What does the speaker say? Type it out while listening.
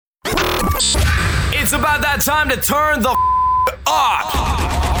It's about that time to turn the up.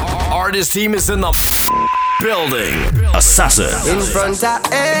 Artist team is in the building. Assassin. In front of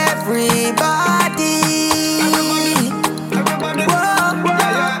everybody.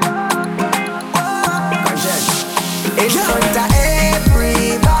 In front of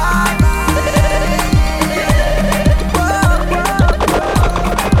everybody.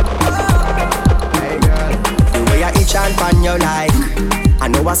 The way I itch and pan you like, I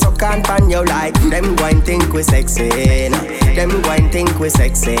know I suck and pan you like. Them go and think we sexy nah. Them go and think we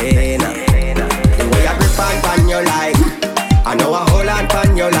sexy nah. The way I grip and pan you like, I know I hold and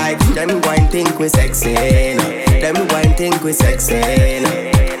pan you like. Them go and think we sexy nah. Them go and think we sexy nah.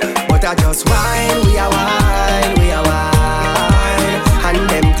 But I just whine, we are whine, we are whine. And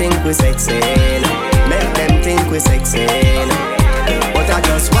them think we sexy nah. Make them think we sexy nah. But I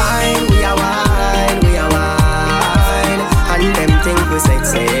just whine, we are whine, we are whine. And them think we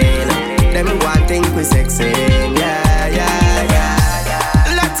sexy nah. Them go and think we sexy, yeah, yeah, yeah,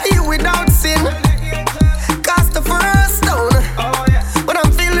 yeah. Let's hear without sin. Cast the first stone. When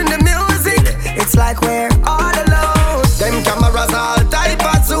I'm feeling the music, it's like we're all alone. Them cameras all type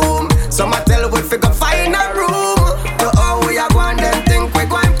of zoom. Some I tell we figure find a room. To how we are going, them think we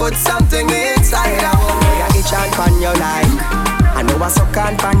going put something inside our home. We are itch and pan you like, I know I suck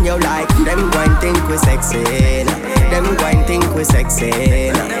and pan you like. Them go and think we sexy nah. Them go and think we sexy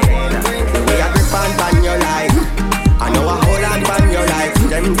nah. We are grip and pan you like, I know I hold and pan you like.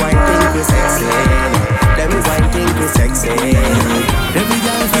 Them go and think we sexy nah. Them go and think we sexy nah. Every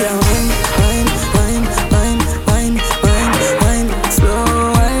girl feel wine, wine, wine, wine, wine, wine, wine,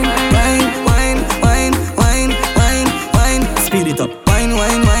 slow wine, wine, wine, wine, wine, wine, wine, speed it up, wine,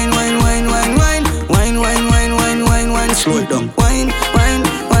 wine, wine, wine, wine, wine, wine, wine, wine, wine, wine, wine, wine, slow it down, wine, wine,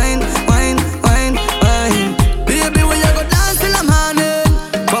 wine, wine, wine, wine. Baby, when you go dance till the morning,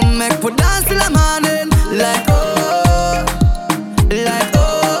 come make we dance till the morning, like oh, girl,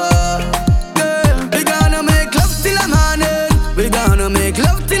 we gonna make love till the morning, we gonna make love.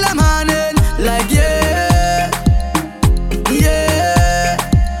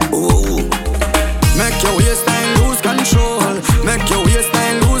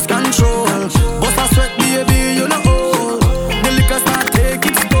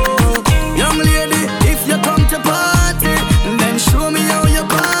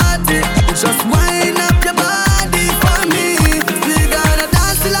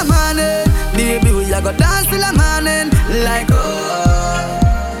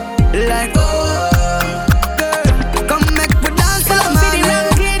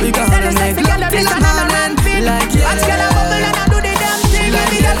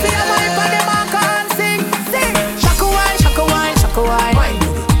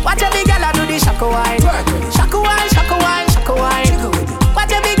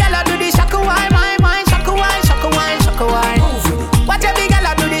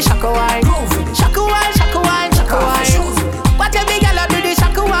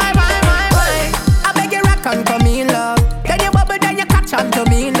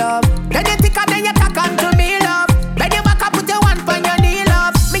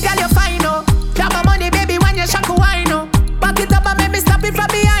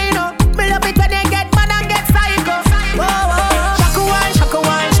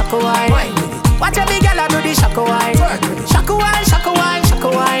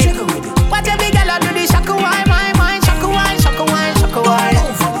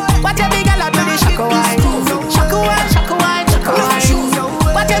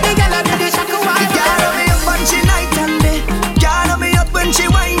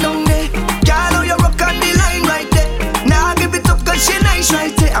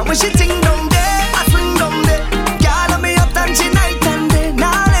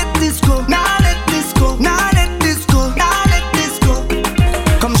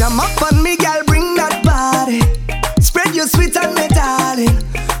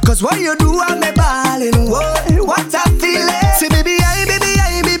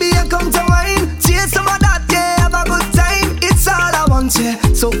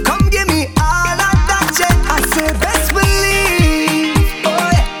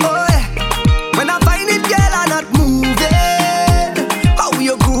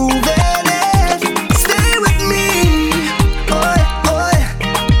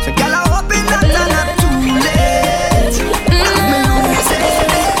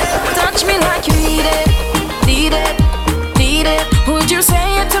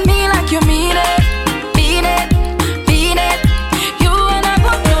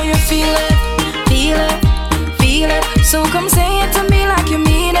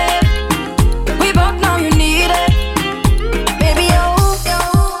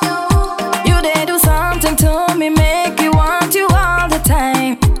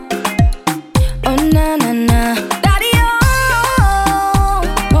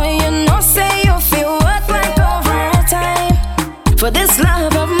 this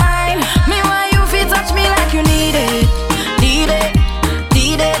love of mine. Meanwhile, you feel touch me like you need it, need it,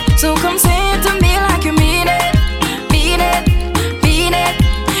 need it. So come say it to me like you mean it, mean it, mean it.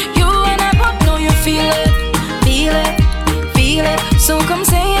 You and I both know you feel it, feel it, feel it. So come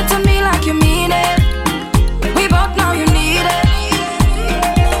say it to me like you mean it. We both know you need it.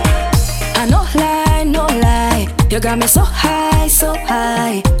 I no lie, no lie. You got me so high, so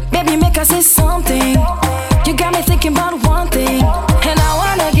high. Baby, make us say something. You got me thinking about one thing. And I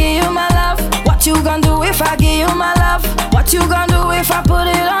wanna give you my love. What you gonna do if I give you my love? What you gonna do if I put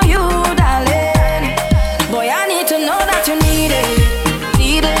it on you, darling? Boy, I need to know that you need it,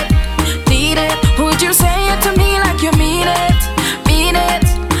 need it, need it. Would you say it to me like you mean it, mean it,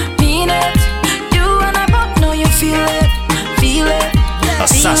 mean it? You and I both know you feel it, feel it,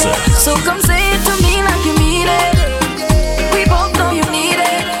 Assassin. feel it. So come say it to me like you mean it. We both know you need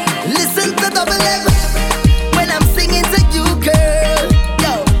it. Listen to Double M when I'm singing to you, girl.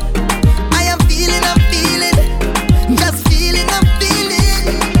 Yo, I am feeling, just feeling, I'm feeling.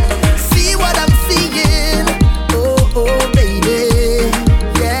 See what I'm seeing. Oh, oh, baby,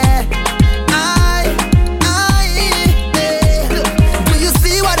 yeah. Do you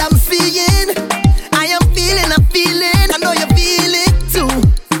see what I'm seeing? I am feeling, I know you feel it too.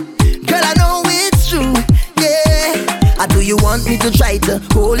 Girl, I know it's true, yeah. Do you want me to try to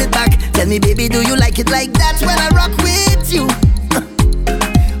hold it back? Tell me, baby, do you like it like that when I rock with you?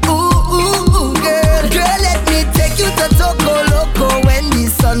 Ooh, ooh, ooh, girl. Girl, let me take you to Toco Loco when the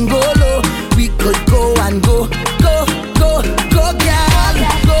sun go low. We could go and go, go, go, go, girl.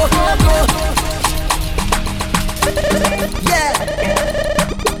 Go, go. Yeah.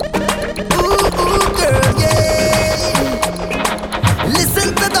 Ooh, ooh, girl, yeah. Listen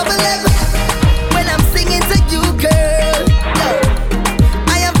to Double M when I'm singing to you, girl.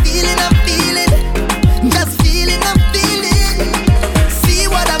 I am feeling, just feeling, I'm feeling. See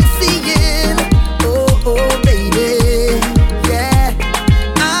what I'm seeing. Oh, oh, baby, yeah.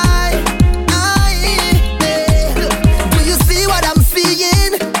 Do you see what I'm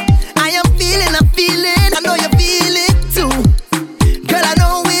seeing? I am feeling, I know you feel it too. Girl, I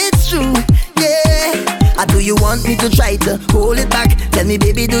know it's true, yeah. Do you want me to try to hold it back? Tell me,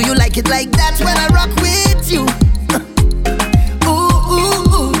 baby, do you like it like that when I rock with you? Ooh, ooh,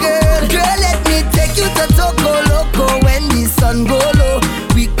 ooh, girl. Girl, let me take you to Toco Loco when the sun go low.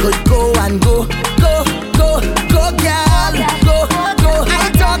 We could go and go, go, go, go, girl. Go, go.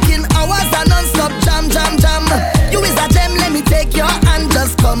 I'm talking hours and non-stop jam, jam, jam. You is a gem, let me take your hand,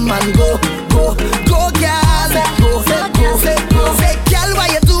 just come and go, go, go, girl. Go, go, go. Say, girl, why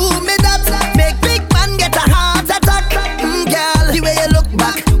you do me that? Make big man get a heart attack. Girl, the way you look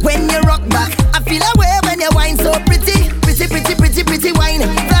back when you rock back, I feel away when you whine so pretty, pretty, pretty, pretty, pretty wine.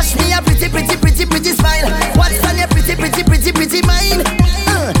 Flash me a pretty, pretty, pretty, pretty smile. What's on your pretty, pretty, pretty, pretty mind?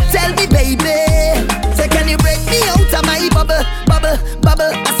 Tell me, baby, say can you break me out of my bubble, bubble,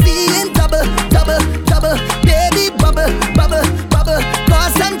 bubble? I see in double, double, double, baby, bubble, bubble, bubble.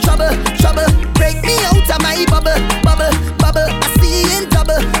 Cause I'm trouble, trouble. Break me out of my bubble, bubble, bubble. I see in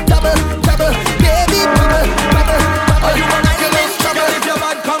double, double, double, baby, bubble, bubble, bubble. You wanna kill us, trouble? If your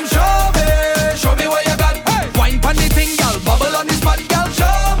bad come, show me what you got. Wine pon the thing, girl, bubble on the spot, girl.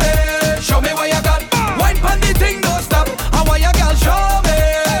 Show me what you got. Wine pon the thing, don't stop. How are you, girl?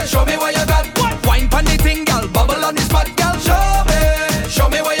 Show me what you got. Wine pon the thing, girl, bubble on the spot, girl. Show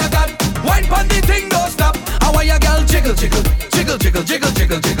me what you got. Wine pon the thing, don't stop. How are you, girl? Jiggle, jiggle, jiggle, jiggle, jiggle,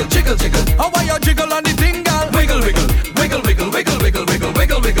 jiggle, jiggle, jiggle, jiggle. How are you jiggle on the thing, girl? Wiggle, wiggle, wiggle, wiggle, wiggle, wiggle, wiggle,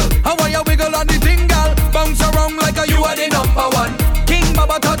 wiggle, wiggle. How are you wiggle on the thing, girl? Bounce around like a you are the number one. King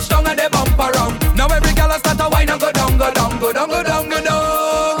Baba touchdown and they bump around. Now every girl start to whine and go down, go down, go down, go down, go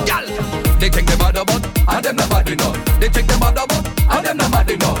down. Girl, they think they bad about, and them not bad enough. They think they bad about, and them not mad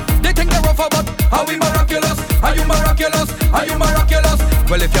enough. They think they rough about, how we miraculous? Are you miraculous? Are you miraculous?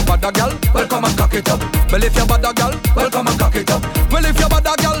 Well, if you're bad a girl, well come and cock it up. Well, if you're bad a girl, well come and cock it up. Well, if you're bad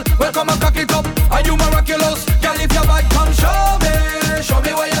a girl, well come and cock it up. Are you miraculous? Girl, if you're bad, come show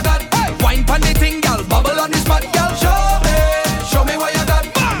me what you got. Hey, wine pon the thing, girl, bubble on the spot, girl. Show me what you got.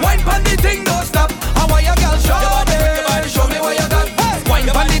 Wine pon the thing, don't stop. How are you, girl? Show me what you got. Wine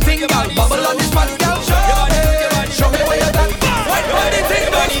pon the thing, girl, bubble on the spot, girl. Show me what you got. Wine pon the thing,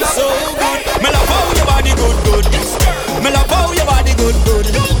 don't stop. So good, me love how your body good, good. Me love how your body good, good.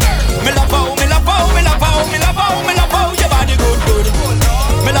 Me love how, me love how, me love how, me love how, me love how your body good, good.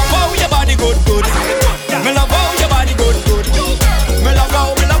 Me love how your body good, good. Me love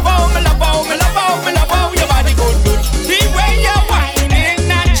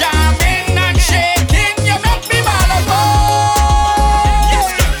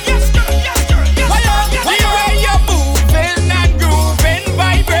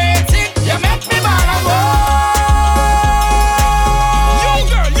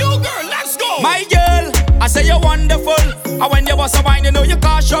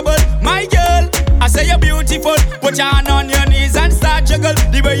Put your hand on your knees and start juggle.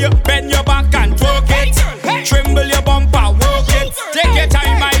 The way you bend your back and twerk it. Tremble your bumper, work it. Take your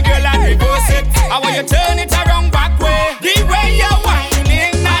time, my girl, and reverse it. I want you turn it around back way. The way you're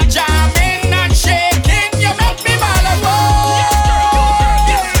whining and jamming and shaking, you make me ball and roll.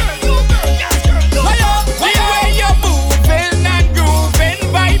 The way you're moving and grooving,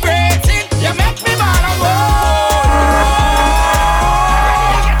 vibrating, you make me ball and roll.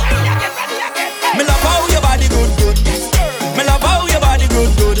 Me love how your body good, good. Me love how your body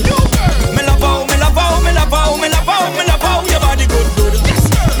good, good. Me love how, me love how, me love how, me love how, me love how your body good, good.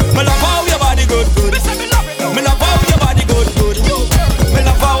 Me love how your body good, good. Me love how your body good, good. Me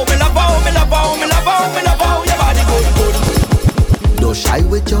love how, me love how, me love how, me love how, me love how your body good, good. Don't shy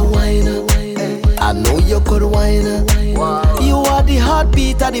with your wine. I know you could whine. You are the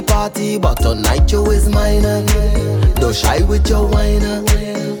heartbeat of the party, but tonight you is mine. Don't shy with your wine.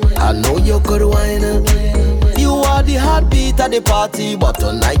 I know you could whine. You are the heartbeat of the party, but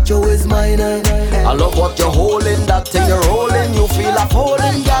tonight you is mine. I love what you're holding, that thing you're rolling. You feel like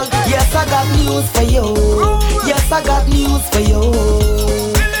holding, girl. Yes, I got news for you. Yes, I got news for you.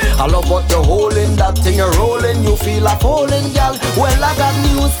 I love what you're holding, that thing you're rolling. You feel like holding, girl. Well, I got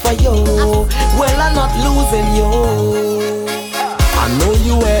news for you. Well, I'm not losing you. I know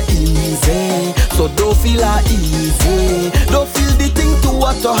you were easy, so don't feel easy. Don't feel the thing too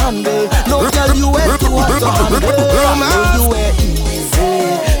hot to handle. No, girl, you were too hot to handle. I know you were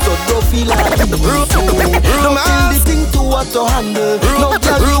easy, so don't feel easy. Don't feel the thing too hot to handle. No,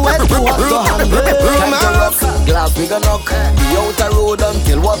 girl, you were too hot to handle. Glass we gonna knock, be out the road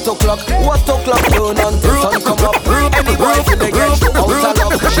until what o'clock? What o'clock turn until sun come up. Any boy for the get you out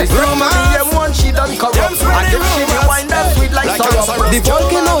of luck. She's from the M1, she done corrupt. And if she be wine that sweet like syrup. The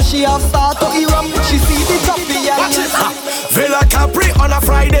junkie know she have start to eat rum. She see the coffee and Villa Capri on a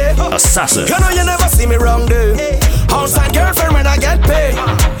Friday. Assassin. You know you never see me round there. Outside girlfriend when I get paid.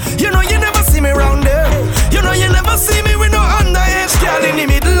 You know you never see me round there. You know you never see me with no underage girl in the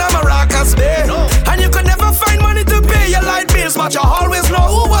middle of Maracas Bay. And you could never find money to pay your light bills, but you always know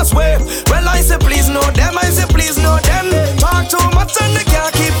who was where. Well, I say please know them, I say please know them. Talk too much and they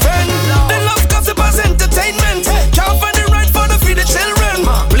can't keep friend. They love gossip as entertainment. Can't find the right for the feed the children.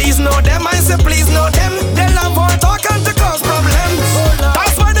 Please know them, I say please know them. They love all talk and to cause problems.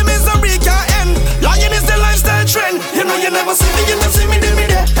 That's why the misery can't end. Lying is the lifestyle trend. You know you never see me, you never see me, do me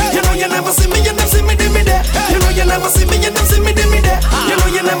there. You know you never see me, you never see me, do me there. You know you never see me, you never see me, do me there. You know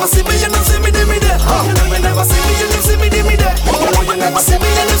you never see me, you never see me, do me there. You know you never see me, you never see me, do me there. You know you never see me,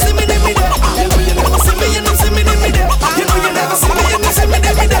 you never see me, do me there. You know you never see me, you never see me, do me there. You know you never see me, you never see me,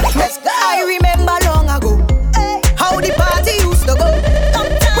 do me there. I remember long ago how the party used to go.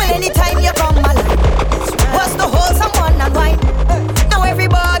 Well, anytime you come alive was to hold someone and wine. Now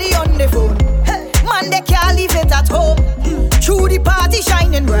everybody on the phone. Man, they can't leave it at home. Through the party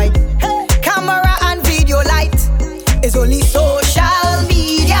shining bright. Camera and video light. It's only social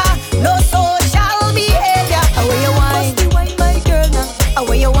media, no social behavior. Away you wine, stop the wine, my girl now.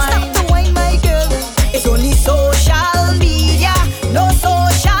 Away you wine, stop the wine, my girl. It's only social media, no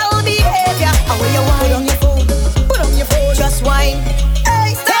social behavior. Away you wine, put on your phone, just wine.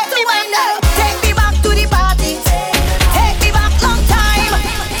 Hey, stop the wine now. Take me back to the party. Take me back long time.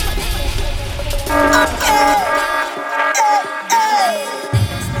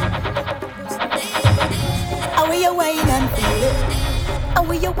 Away you wine and feel it.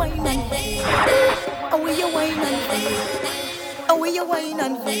 Away you wine and feel it. Away you wine and feel it. Away you wine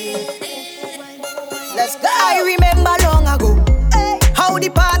and feel it. Let's go. I remember long ago how the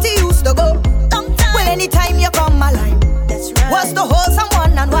party used to go. Well, anytime you come alive was to hold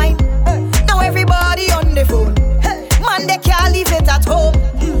someone and wine. Now everybody on the phone. Man, they can't leave it at home.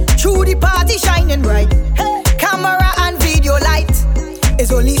 Through the party shining bright. Camera and video light.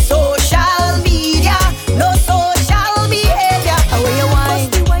 It's only social media, no social behavior. Away you wine,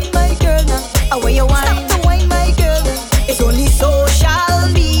 stop the wine, my girl now. Away you wine, stop the wine, my girl. It's only social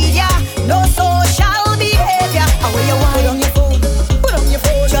media, no social behavior. Away you wine, put on your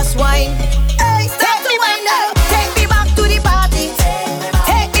phone, just wine. Hey, stop the wine now. Take me back to the party.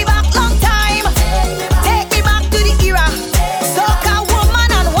 Take me back long time. Take me back to the era. Soca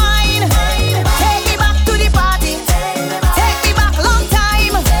woman and wine. Take me back to the party. Take me back long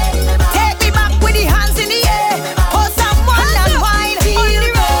time.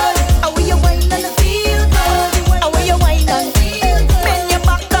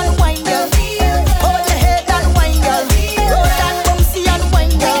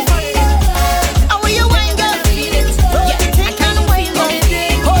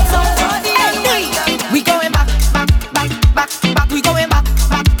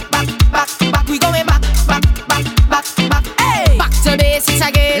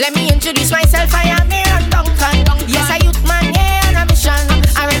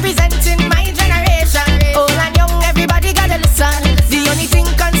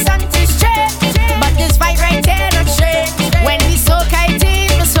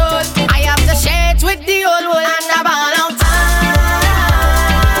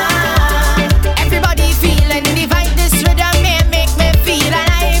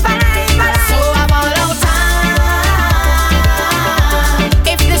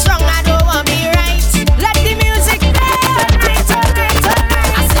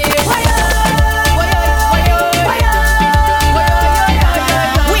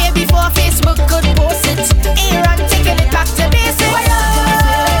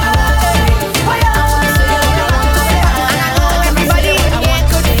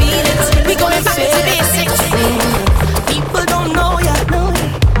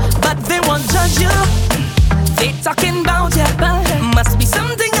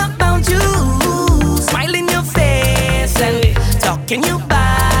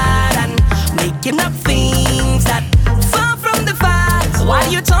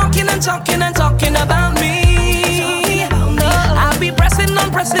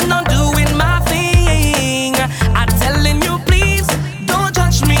 pressing on, doing my thing. I'm telling you, please don't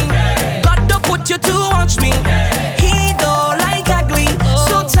judge me. God don't put you to watch me. He don't like ugly,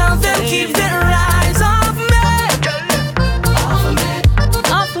 so tell them keep their eyes off me. Off of me,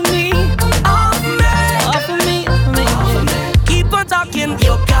 off of me, off me, off of me, off of me, off of me. Keep on talking,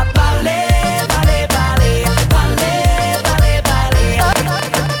 you got ballet.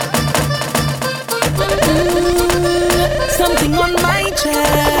 Something on my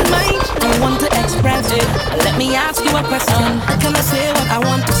chest, I want to express it. Let me ask you a question. Can I say what I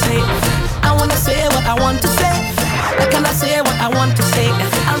want to say? I wanna say what I want to say. Can I say what I want to say?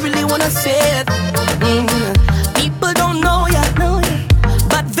 I really wanna say it. People don't know ya,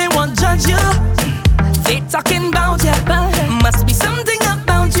 but they won't judge you. They talking about ya, must be something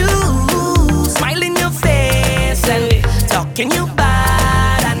about you. Smile in your face and talking you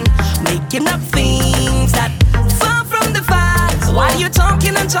bad and making up things that far from the facts. Why you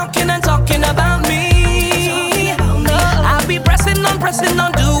talking and talking and talking about me? I'll be pressing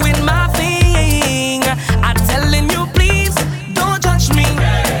on, doing my thing. I'm telling you, please don't judge me.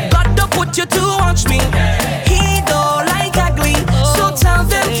 God don't put you to watch me. He don't like ugly, so tell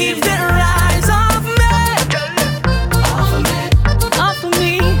them keep their eyes off me. Off of me, off of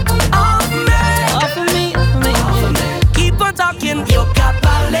me, off me, off of me, off of me, off of me. Keep on talking, you got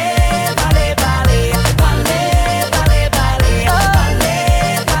ballet.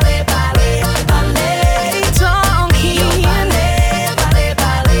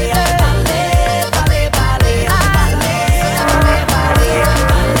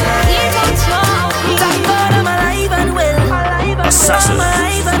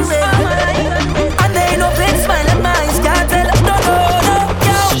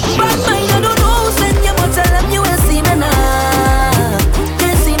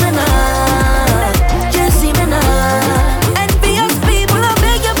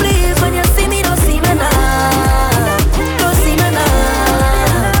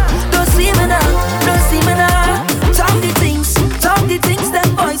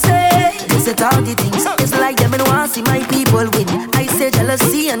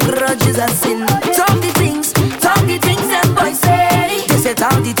 Jealousy and grudges are sin. Talk the things them boys say. They say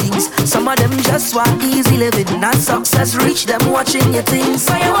talk the things. Some of them just want easy living. Not success reach them watching your things.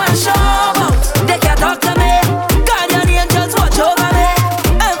 So you want show out, they can't talk to me. Guardian angels watch over me.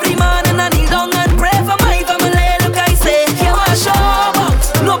 Every morning I kneel down and pray for my family. Look I say, you want show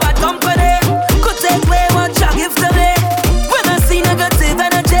out, no bad company could take away what you give to me. When I see negative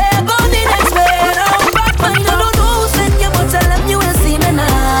energy, go the next way. Now bad mind I don't know, send you but tell them you will see me now.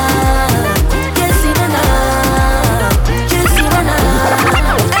 You see me now. You see me now.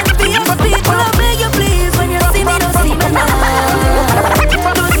 Envious people I beg you please, when you see me don't see me now.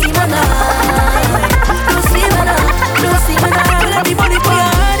 Don't see me now. Don't see me now. Don't see me now. Everybody put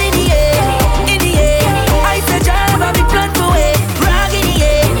your hand in the air, in the air. I said drive a big plan for it. Rock in the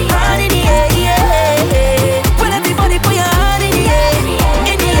air, hand in the air, yeah. Well everybody put your hand in the air,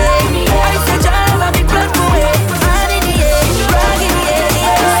 in the air. I said drive a big plan for it. Hand in the air, rock in the air,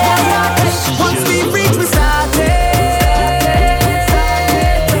 yeah. Once we reach, we started.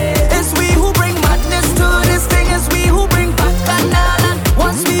 It's we who bring madness to this thing. It's we who bring back banana.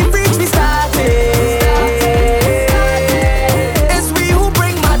 Once we reach, we started. It's we who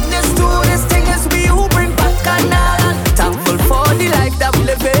bring madness to this thing. It's we who bring back banana. Thankful for the life that we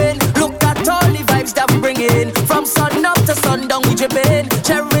live in. Look at all the vibes that we bring in. From sun up to sundown we dripping.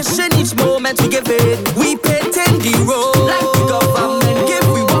 Cherishing each moment we give it. We painting the road like the government give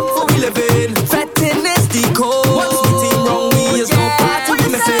we work for we live in. Fetting is the code. What's we team wrong, we is no part we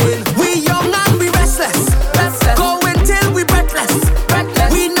missing. We young and we restless. Going till we breathless.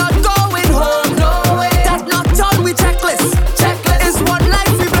 We not going home, no way. That's not all we checklist. It's one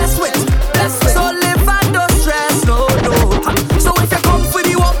life we blessed with. So live and don't stress, no. So if you come for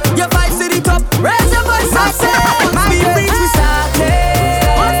the walk, your vibes to the top. Raise your voice and say, once we reach, we started.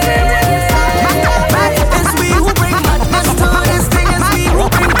 It's we who bring madness to this thing. It's we who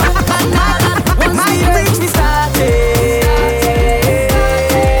bring back banana. Once we reach, we started.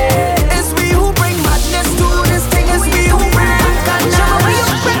 It's we who bring madness to this thing. It's we who bring back banana.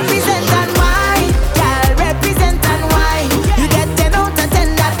 Represent and wine, girl, represent and wine. You get 10 out of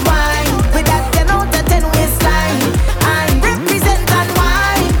 10 that wine, with that 10 out of 10 waistline. I'm represent and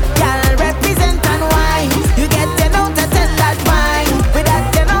wine, girl, represent and wine. You get 10 out of 10 that wine, with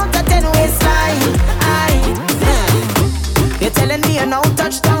that 10 out of 10 waistline. You're telling me you're no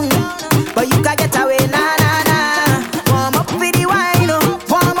touchdown, but you can get away, nah. Warm up for the wine,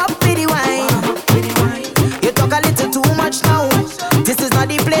 warm up for the wine. You talk a little too much now. This is not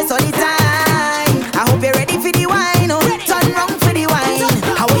the place or the time. I hope you're ready for the wine. Turn round for the wine.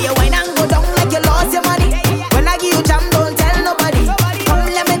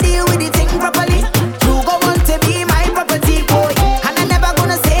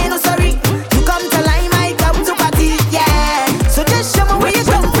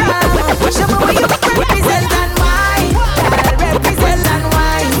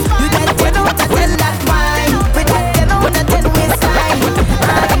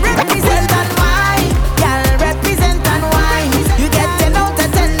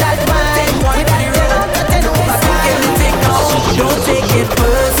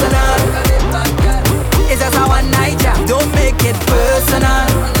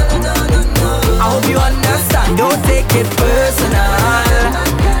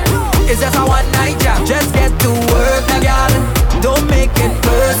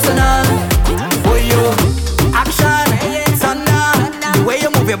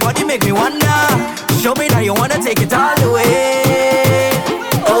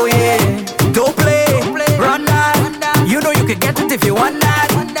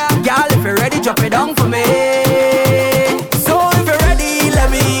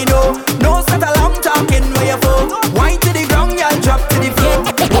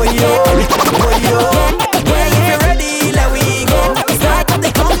 yo, oh yo. Well, if you're ready, let we go. Start up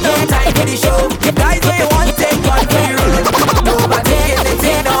the countdown time for the show. Guys, when you want, take one for the road. Nobody get the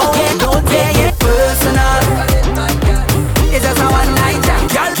thing now. Don't take it personal. It's just a one night jam.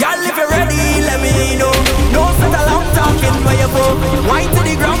 Girl, if you're ready, let me know. No set a long talking where you go. Wine to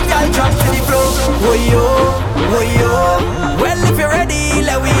the ground, girl, drop to the floor. Oh yo, oh yo. Well, if you're ready,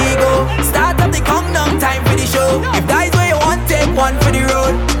 let we go. Start up the countdown time for the show. If guys where you want, take one for the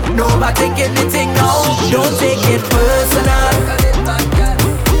road. Nobody take anything now. Don't take it personal.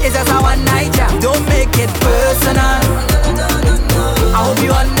 It's just a one night jam. Don't make it personal. I hope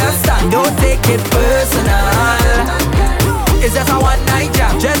you understand. Don't take it personal. It's just a one night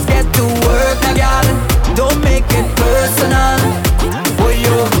jam. Just get to work, now, girl. Don't make it personal. For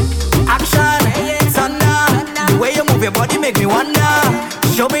you, action, thunder. The way you move your body make me wonder.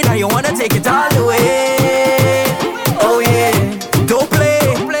 Show me that you wanna take it all the way. Oh yeah, don't play,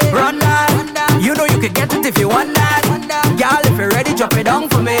 run that. You know you can get it if you want that. Girl, if you're ready, drop it down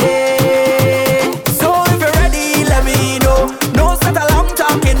for me. So if you're ready, let me know. No set a long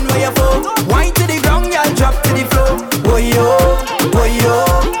talking where you for. Wine to the ground, girl, drop to the floor. Oh yo, oh yo.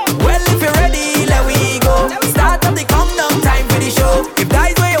 Well, if you're ready, let we go. Start up the countdown time for the show. If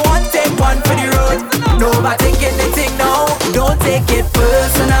guys where you want, take one for the road. Nobody take anything now. Don't take it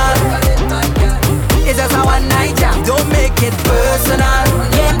personal. It's just a one night jam. Don't make it personal.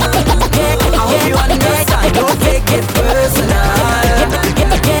 I hope you understand. Don't take it personal.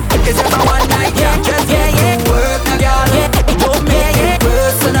 It's just a one night jam. Just get to work, now, girl. Don't make it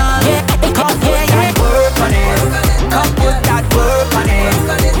personal. Come put that work on it. Come put that work on it.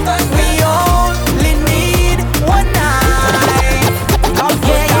 We only need one night. Come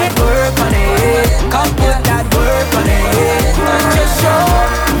put that work on it. Come put that work on it. Just show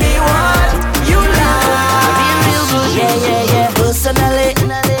me what you like. Yeah. Personally,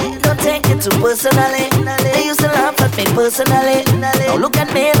 don't take it too personally. They used to laugh at me personally. Now look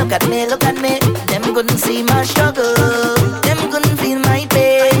at me. Them couldn't see my struggle. Them couldn't feel my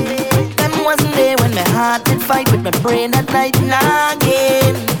pain. Them wasn't there when my heart did fight with my brain at night and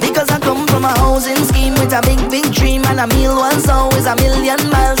again. Because I come from a housing scheme with a big dream, and a meal once always a million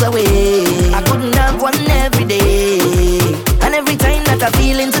miles away. I couldn't have one every day. And every time that I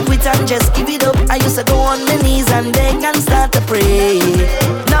feel into quit and just give it up, I used to go on my knees and beg and start to pray.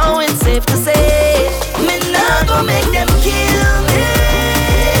 Now it's safe to say, me not gonna make them kill me.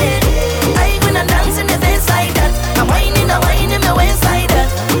 I ain't gonna dance in the face like that. I'm whining my waist like that.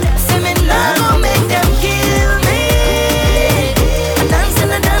 Say me not gonna make them kill me.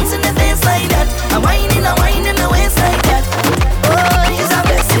 I dance in the face like that. I'm whining my waist like that. Oh, it's a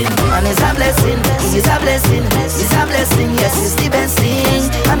blessing, and it's a blessing. It's a blessing, it's a blessing. Yes, it's the best thing.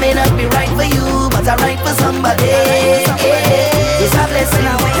 I may not be right for you, but I'm right for somebody. It's a blessing,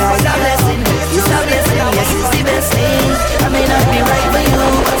 it's a blessing. It's a blessing, yes, it's the best thing. I may not be right for you,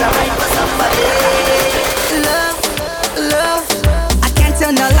 but I'm right for somebody. Love, I can't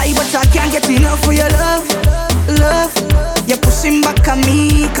tell no lie, but I can't get enough for your love. You're pushing back on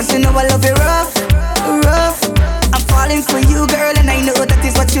me, cause you know I love you rough. I'm falling for you, girl, and I know that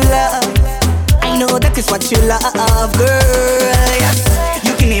is what you love. I know that is what you love, girl, yes.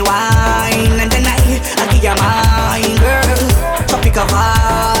 You give me wine, and then I give you mine, girl. Topic of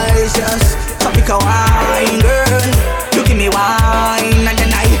eyes, yes. Topic of wine, girl. You give me wine, and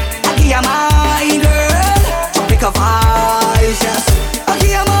then I give you mine, girl. Topic of eyes, yes. I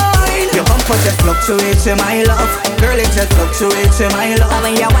give you mine. Your bumper just fluctuates in my love, girl. It just fluctuates in my love.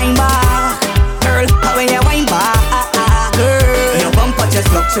 When you wine back, girl. When you wine back, girl. Your bumper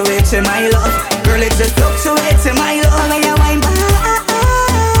just fluctuates in my love, girl. It just fluctuates in my love. When you wine back,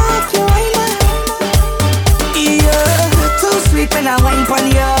 you wine back. Yeah, you're too sweet when I wine pon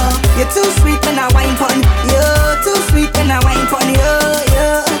you. You're too sweet when I wine pon you. Too sweet when I wine pon you.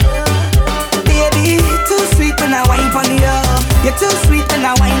 Yeah, baby, too sweet when I wine pon you. You're too sweet when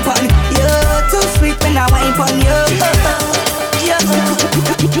I wine pon you. Too sweet when I wine pon you. Yeah.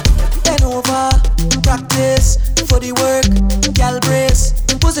 Bend over, practice for the work, gal brace,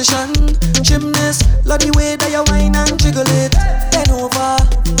 position, gymnast, love the way that you whine and jiggle it. Bend over,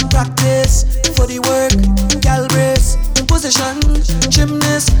 practice for the work, gal brace, position,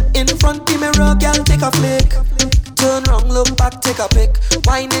 gymnast, in front the mirror, gal take a flick. Turn round, look back, take a pic.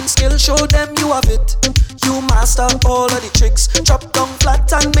 Whining skill, show them you have it. You master all of the tricks. Drop down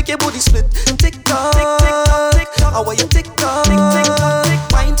flat and make your booty split. Tick tock, tick tock, tick tock. How are you tick tock, tick tock, tick.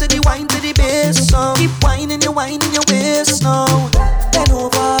 Wine to the bass song. Keep whining your waist now. Bend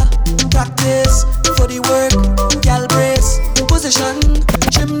over, practice for the work, gal brace, position,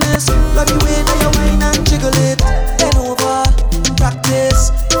 gymnast. Love the way that you whine and jiggle it. Bend over, practice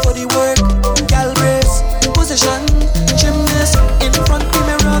for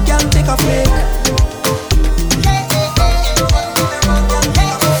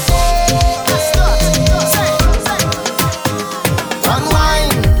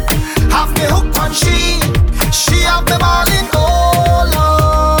on she have me balling, oh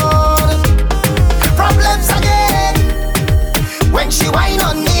Lord. Problems again when she whine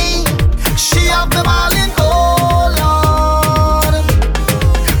on me. She have me balling, oh Lord.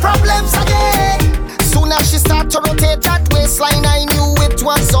 Problems again. Soon as she start to rotate that waistline, I knew it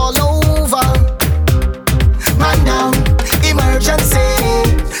was all over. Man down, emergency.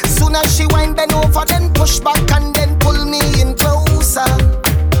 Soon as she whine, bend over, then push back and then pull me in closer.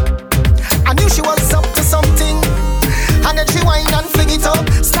 I knew she was up to something. And then she whine and fling it up.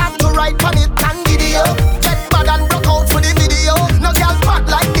 Start to ride on it and giddy up. Get mad and broke out for the video. No girl bad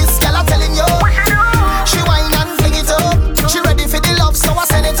like this, girl I'm telling you. She whine and fling it up. She ready for the love, so I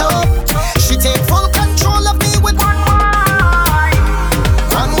send it up. She take full control of me with one wine.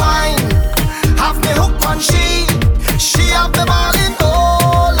 One wine. Have me hook on she. She have me balling,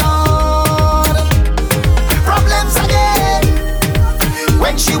 oh Lord. Problems again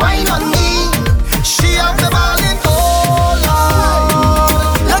when she whine on me. She have me balling, oh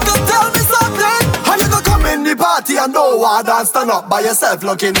Lord. You can tell me something. How you gonna come in the party and no one dance? Stand up by yourself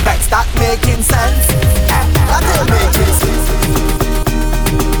looking vexed. That making sense? That ain't making sense.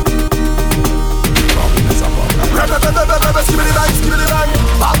 Skibbity bang, skibbity bang.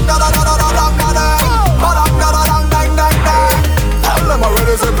 Bang da da da da da bang da da. Bang da da dang dang dang dang. Tell them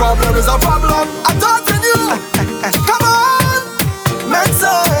already the problem is a problem. I'm talking you. Come on, make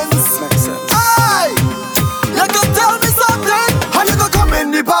sense. Aye, you can tell me something. How you gonna come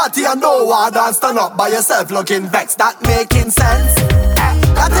in the party and no one dance? Stand up by yourself looking vexed. That making sense?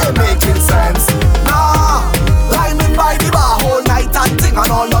 That ain't making sense. Nah, lining by the bar whole night and ting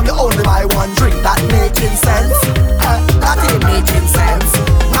and all of you only buy one drink. That making sense? That ain't making sense.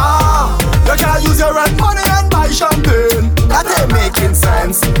 Nah, you can't use your rent money and buy champagne. That ain't making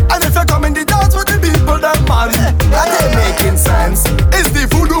sense. And if you come in the dance with the people, them man, that ain't making sense. Is the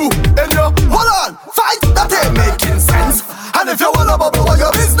voodoo in your hold on fight? That ain't making sense. And if you wanna bubble on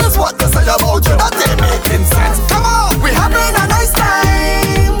your business, what they say about you, that ain't making sense. Come on, we having a nice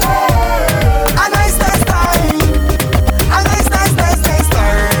time. A nice time. A nice time.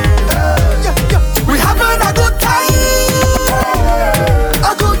 We having a good time.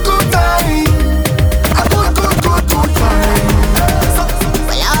 A good time. A good time.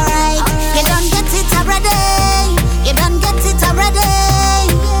 Well, alright, you done get it already. You done get it already.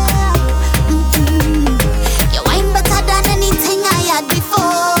 You wine better than anything I had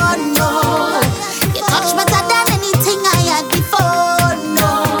before, no. You touch better than anything I had before,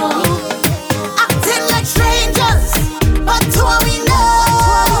 no. Acting like strangers, but who are we know?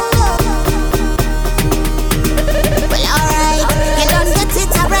 Well, alright, you done get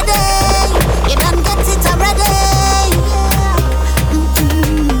it already. You done get it already.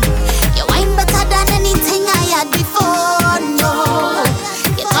 You wine better than anything I had before, no.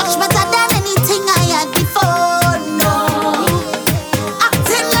 You touch better than anything I had before, no.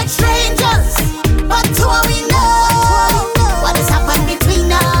 Acting like strangers, but who are we know? What has happened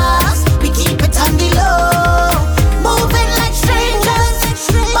between us? We keep it on the low. Moving like strangers,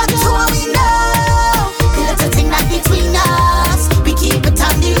 but who are we know? The little thing that between us, we keep it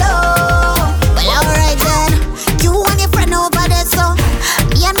on the low. Well, alright then, you and your friend over there, so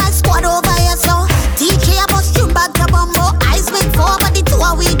me and my squad over here, so DJ about tune back to bumbo. Eyes big four, but the two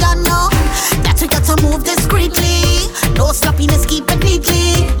are we done now. That we got to move discreetly. No sloppiness, keep it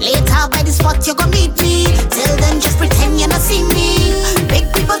neatly. Later by the spot you gon' meet me. Till then just pretend you not see me.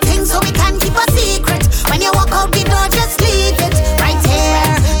 Big people think so we can keep a secret. When you walk out the door, just leave it right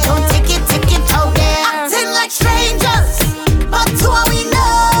here. Don't take it out there. Acting like strangers, but who are we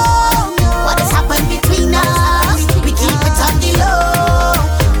know? What has happened between us? We keep it on the low.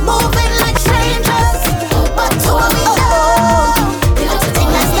 Moving like strangers, but who are we know? The little thing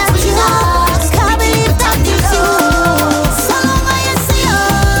that's between us, can't believe that is you. So long as you see you,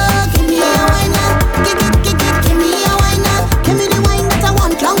 give me a wine.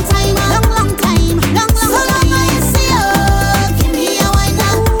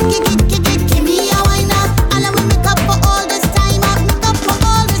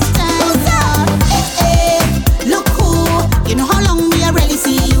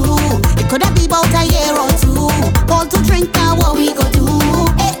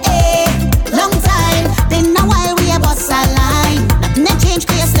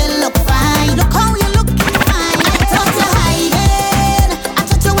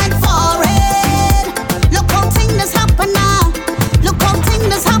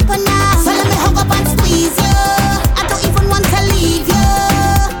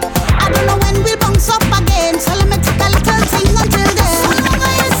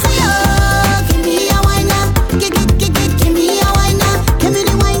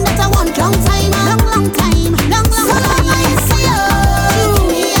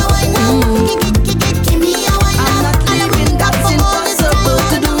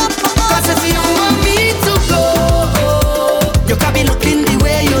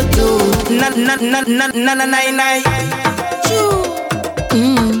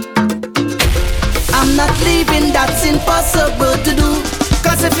 I'm not leaving, that's impossible to do.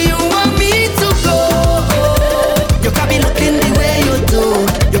 Cause if you want me to go, you can't be looking the way you do.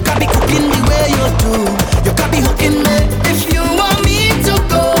 You can't be cooking the way you do. You can't be hooking me. If you want me to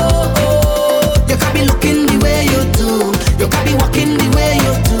go, you can't be looking the way you do. You can't be walking the way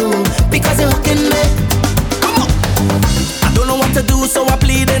you do. Because you're hooking me. Come on. I don't know what to do, so I'm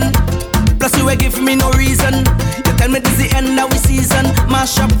pleading. Plus you ain't give me no reason. You tell me this the end of the season.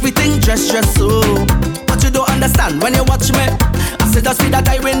 Mash up everything, dress so. But you don't understand when you watch me. I said that's me that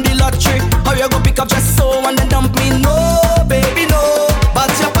I win the lottery. How you go pick up just so and then dump me? No, baby, no.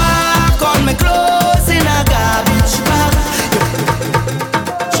 But your back on me clothes in a garbage bag.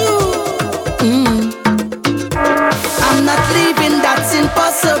 I'm not leaving, that's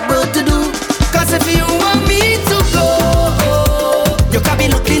impossible to do. Cause if you want me to go, you can't be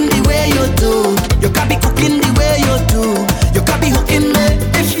looking the way you do. You can't be cooking the way you do. You can't be hooking me.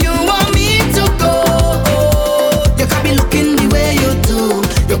 If you want me to go, you can't be looking the way you do.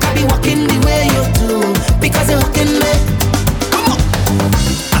 You can't be walking the way you do. Because you're hooking me. Come on.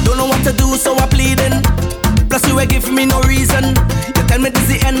 I don't know what to do, so I'm pleading. Plus you ain't give me no reason. You tell me this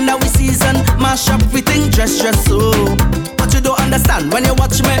the end of the season. Mash up everything, dress so. But you don't understand when you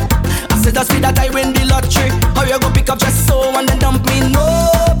watch me. I said that's me that I win the lottery. How you go pick up just so and then dump me? No,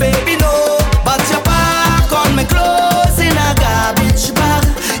 baby, no. But your back on me clothes in a garbage bag.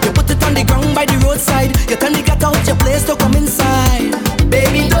 You put it on the ground by the roadside. You tell me get out your place to come inside.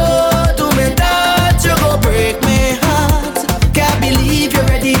 Baby, don't do me that. You go break my heart. Can't believe you're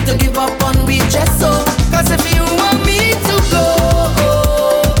ready to give up on me just so. Cause if you want me to go,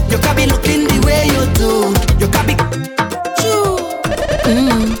 you can't be looking the way you do. You can't be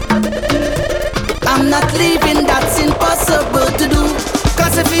I'm not leaving, that's impossible to do.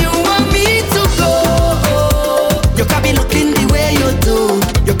 Cause if you want me to go, you can't be looking the way you do.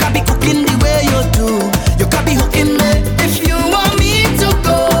 You can't be cooking the way you do. You can't be hooking me. If you want me to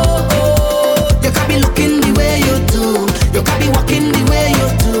go, you can't be looking the way you do. You can't be walking the way you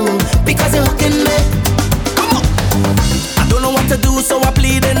do. Because you're hooking me. Come on. I don't know what to do, so I'm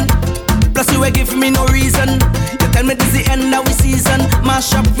pleading. Plus you ain't give me no reason. You tell me this the end of the season.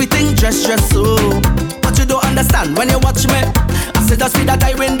 Mash up everything, dress so. But you don't understand when you watch me. I said that's me that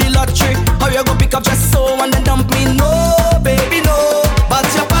I win the lottery. How you go pick up just so and then dump me? No, baby, no. But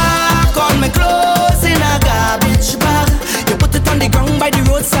your back on me clothes in a garbage bag. You put it on the ground by the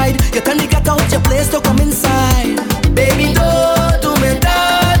roadside. You tell me get out your place to come inside. Baby, don't do me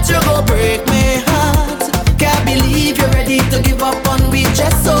that. You go break my heart. Can't believe you're ready to give up on me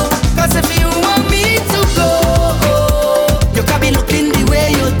just so. Cause if you want me to go, you can't be looking the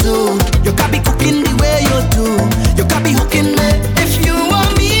way you do. You can't be cooking the way you do. You can't be hooking me. If you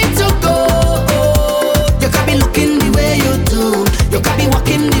want me to go, you can't be looking the way you do. You can't be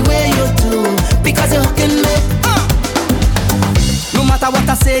walking the way you do. Because you're hooking me. No matter what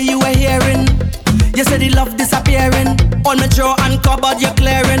I say, you are hearing. You say the love disappearing. On the drawer and cupboard you're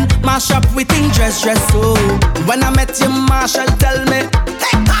clearing. Mash up everything, dress so. When I met you, Marshall tell me,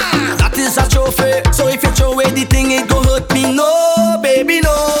 hey, that is a trophy. So if you throw away the thing, it go hurt me. No, baby,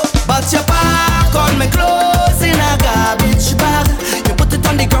 no. But your back on me clothes in a garbage bag. You put it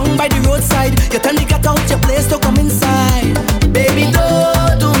on the ground by the roadside. You tell me get out your place to come inside. Baby,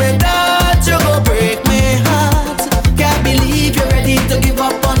 don't do me that. You go break my heart. Can't believe you're ready to give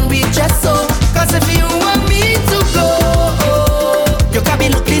up on me just so. Cause if you want me to go, you can't be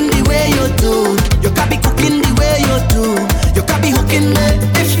looking the way you do. You can't be cooking the way you do. You can't be hooking me.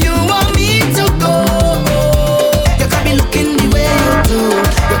 If you want me to go, you can't be looking the way you do.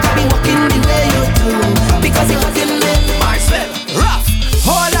 You can't be walking the way you do. Because you're hooking me. Marcel, rough.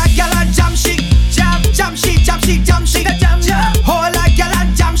 Hold a gal and jam she, jam she, jam she, jam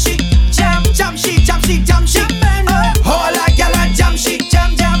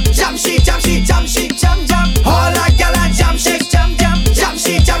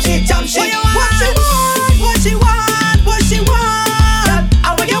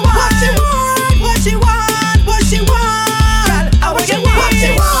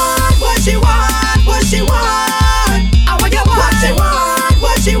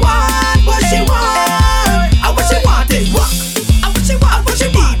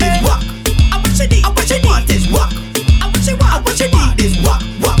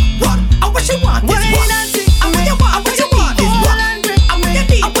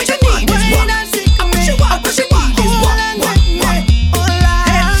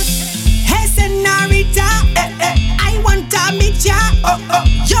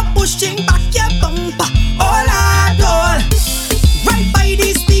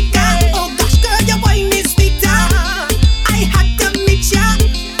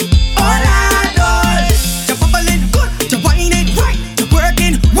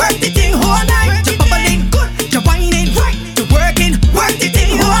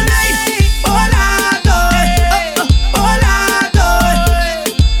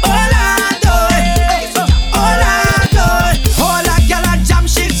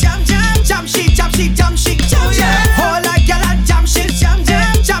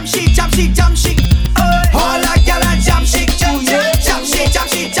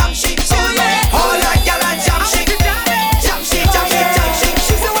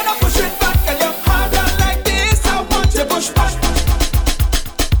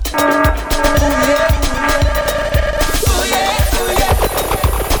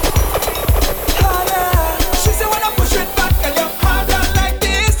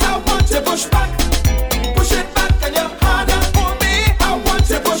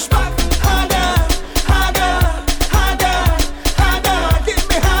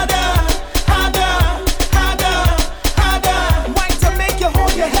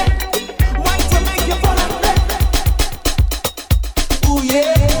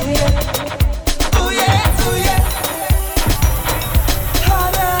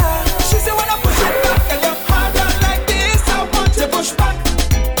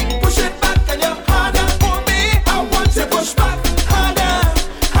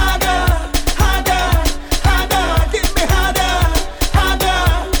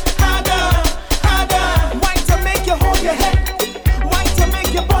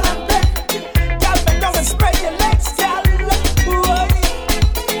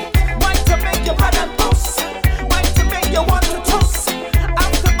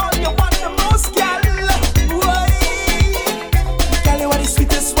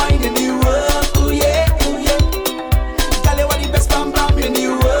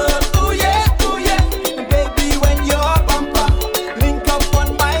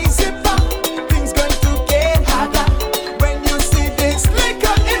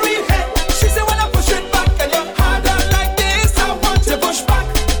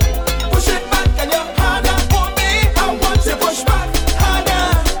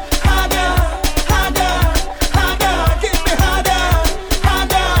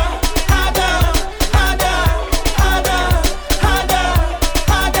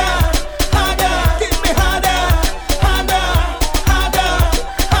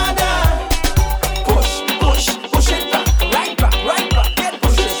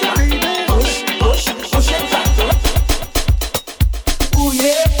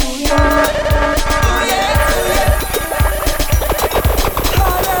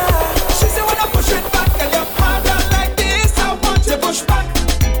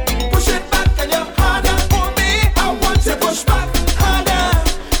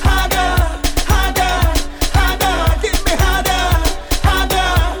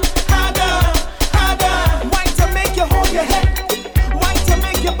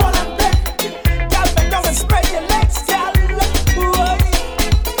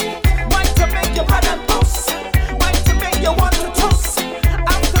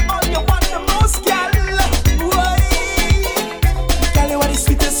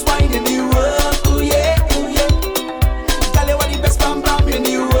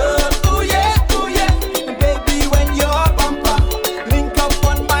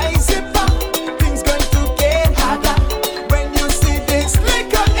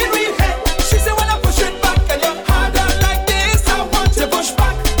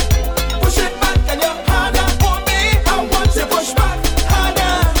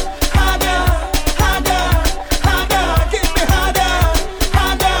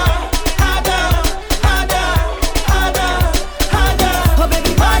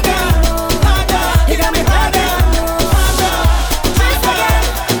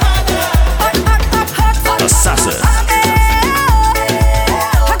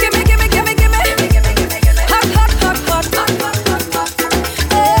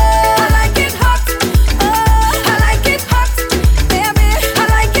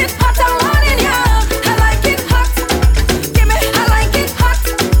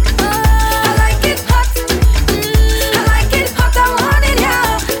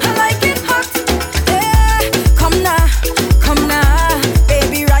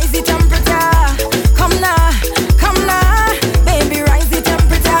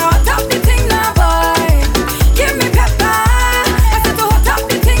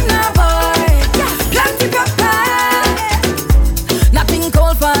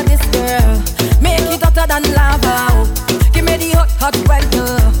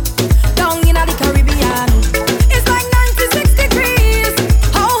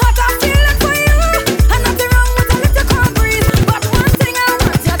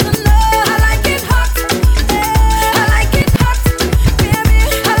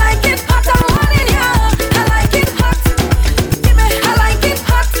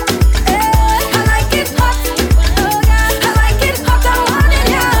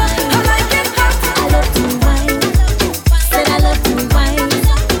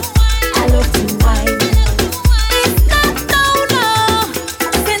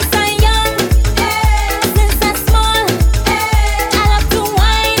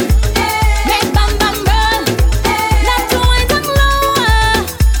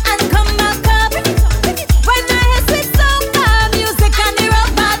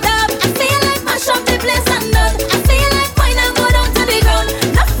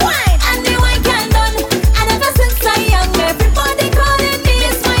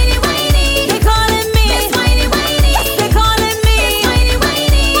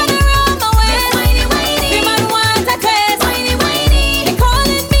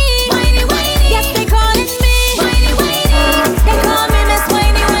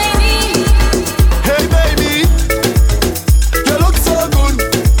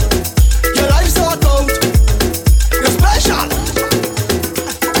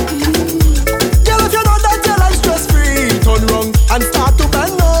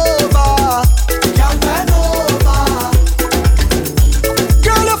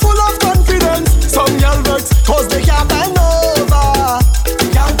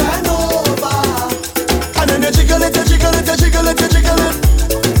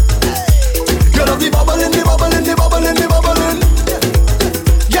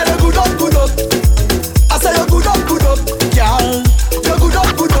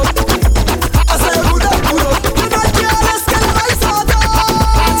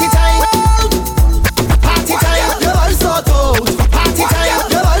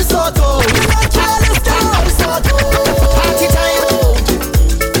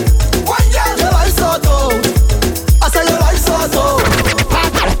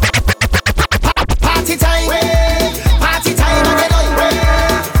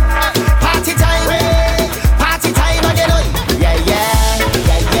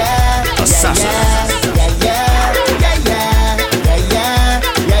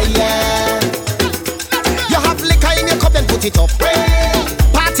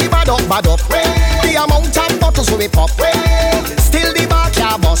bad up. The amount of bottles we pop. Still the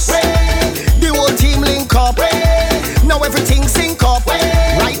backyard bus. The whole team link up. Now everything sync up.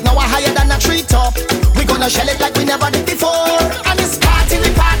 Right now we're higher than a treetop. We gonna shell it like we never did before. And it's party.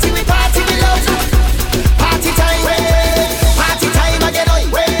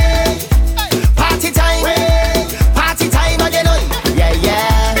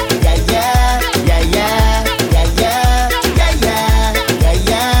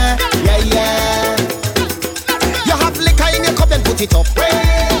 light it up.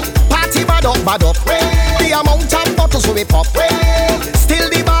 Party bad up, bad up. The amount of bottles we pop. Still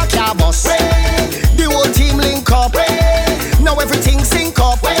the bar can't bust. The whole team link up. Now everything sync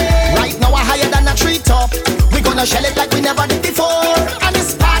up. Right now we're higher than a treetop. We gonna shell it like we never did before. And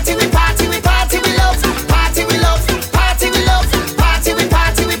it's party, we party, we party, we love. Party, we love. Party, we love. Party, we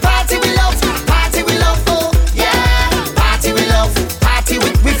party, we party, we love. Party, we love. Oh yeah. Party, we love. Party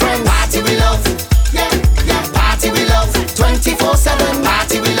with we friends. Party, we love. Yeah, yeah. Party, we love. 24/7.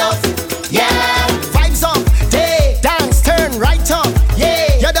 Party, we love. Yeah. Vibes up, day, dance, turn right up.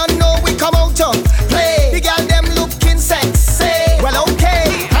 Yeah. You don't know we come out up. Play. The girl them looking sexy. Well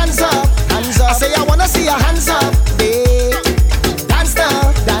okay. Hands up, hands up. I say I wanna see your hands up. Yeah. Dance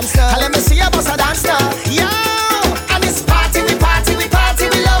now, dance now. Let me see your boss a dance now. Yeah. And it's party, we party, we party,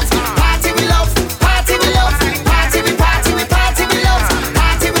 we love. Party, we love. Party, we love. Party, we party, we party, we love.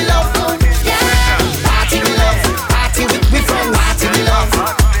 Party, we love. Oh, yeah. Party, we love. Party with we friends. Party, we love.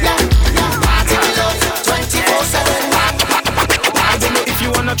 Yeah, yeah. Party, we love. 24/7. If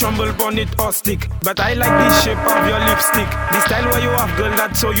you wanna tremble on it or stick, but I like the shape of your lipstick. The style where you have, girl,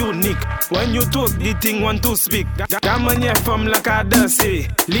 that's so unique. When you talk, the thing want to speak. Gamanye femme la ka danser.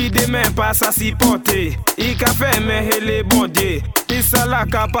 L'idée men passe à s'y porter. I ka fait mais hele bondé. I sa la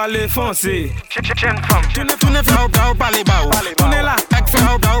ka parler français. Jeune femme, tu ne fais pas parler bao. Tu ne la ek fais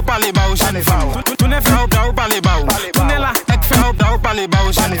pas parler bao, jeune femme. Tu ne fais pas parler bao. Tu ne la ek fais pas parler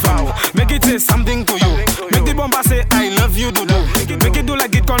bao, jeune femme. Make it say something to you. Make the bomba say I love you do. Make it do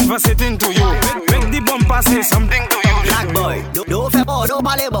like it conversating to you. Make the bomba say something to you. Black boy, do fais pas, do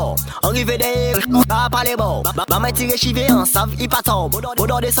parler bon. Arrivé des, pas parler bon. Maman tire chivé en save, il pas tombe.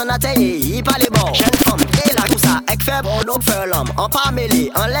 Bodor descend à terre, il parle bon. Jeune femme, et là tout ça, ek fait bon, do fait l'homme. En pas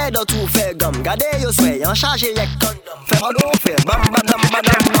mêlé, en l'air dans tout fait gomme. Gardez yo sway, en chargé yek condom. Fais pas do fait, bam bam bam bam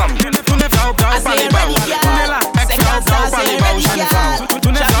bam. Tu ne fais pas parler bao. Tu ne la ek fais pas parler bao, jeune femme. Tu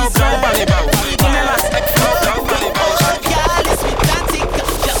ne fais pas parler bao. Tu ne la ek fais pas parler bao, jeune femme.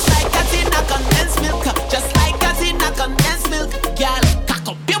 Just like a tin of condensed milk. Just like a tin of condensed milk. Girl, cock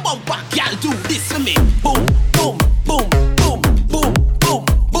up your bumper. Girl, do this for me. Boom, boom, boom, boom, boom, boom,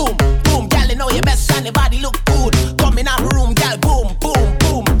 boom, boom. Girl, you know your best and your body look good. Come in our room, girl. Boom, boom,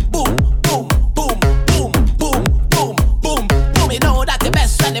 boom, boom, boom, boom, boom, boom, boom, boom, boom. You know that your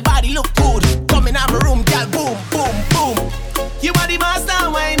best and your body look good. Come in our room, girl. Boom, boom, boom. You are the master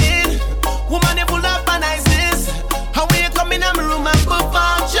whining. Woman, you full up and niceness. How when you come in my room and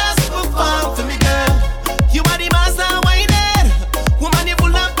perform, just perform for me, girl. You are the master whining. Woman, you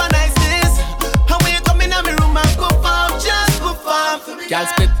full up and niceness. How when you come in my room and perform, just perform for me, girl. Girl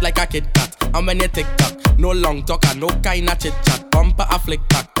split like a Kit Kat, and when you tick tock, no long talk and no kind of chit chat. Bumper a flick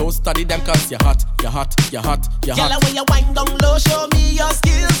back, don't study them cause you're hot, you're hot, you're hot, you're hot. Girl, when you wind down low, show me your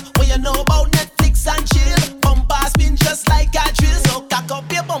skills. What you know about Netflix and chill. Bumper spin just like a drill. So cock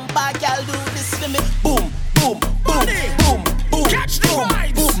up your bumper, girl, do this for me. Boom, boom, boom, boom, boom, Catch the boom,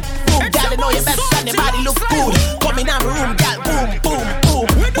 vibes. boom, boom. Girl, you know your best and your body look good. Come in our room, girl, boom, boom, boom,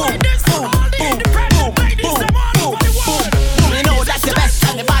 boom, boom, boom, boom, boom, boom, boom, boom. You know that's the best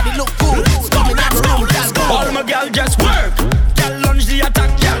and your body look good. Come in our room, girl, boom. All my girl just work. Girl lunge the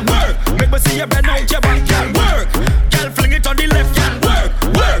attack, girl work. Make me see you bend out your back, girl work. Girl fling it on the left, girl work,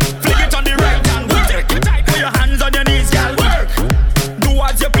 work. Fling it on the right, girl work. Put your hands on your knees, girl work. Do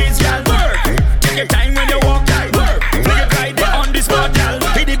what you please, girl work. Take your time when you walk, girl work. Fling it right there on the spot, girl.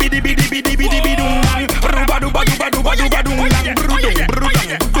 Bidi bidi bidi bidi bidi bidi dung dang. Ruba duba duba duba duba dung dang. Brudung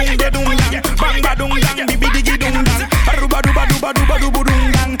brudung dung de dung dang. Bang ba dung dang. Bibi digi dung dang. Ruba duba duba duba duba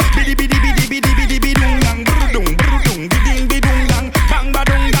dung dang. Bidi bidi bidi bidi bidi bidi dung dang. Brudung brudung digi bidung dang. Bang ba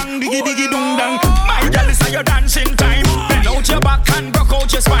dung dang. Digi digi dung dang. My girl, it's your dancing time. Bend out your back and rock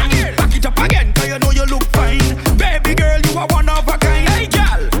out your spine. Back it up again, 'cause you know you look fine. Baby girl, you are one of a kind. Hey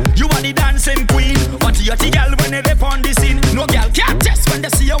girl, you are the dancing queen. What you the girl when they dip on the scene? No girl can't test when they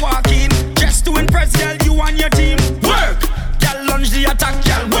see you walk in. Just to impress, girl, you and your team. Work, girl, lunge the attack,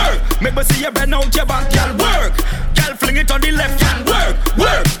 girl, work. Make me see you bend out your back, girl, work. Girl, fling it on the left hand, work,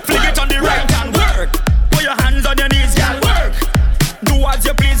 work. Fling it on the right hand, work. Put your hands on your knees, girl, work. Do as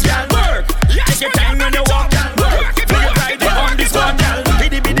you please, girl, work. Take your time when you walk, girl, work. Fling it right there on the spot, girl.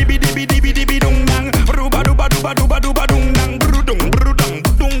 Bidi bidi bidi bidi bidi bidi dung dang. Ruba duba duba duba duba dung dang. Brudung brudung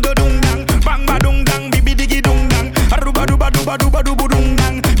dung da dung dang. Bang ba dung dang. Bibi digi dung dang. Ruba duba duba duba duba dung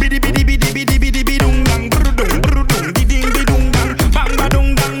dang. Bidi bidi bidi bidi bidi bidi dung dang. Brudung brudung ding ding dung dang. Bang ba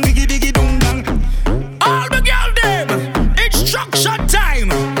dung dang. Digi digi dung dang. All the girl them, instruction time.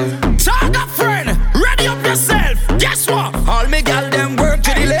 Talk of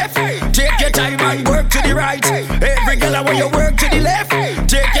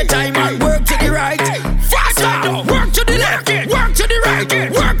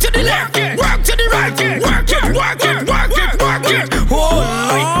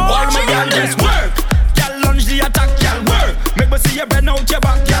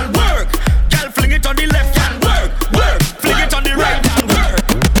Girl, work. Girl, fling it on the left. Girl, work. Fling it on the right. Girl, work.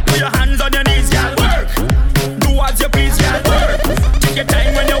 Put your hands on your knees. Girl, work. Do as you please. Girl, work. Take your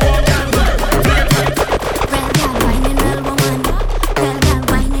time when you walk. Girl, work. Fling it right. Real girl, whining real woman. Real girl,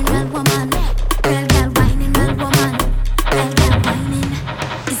 whining real woman. Real girl, whining real woman. Real girl, whining.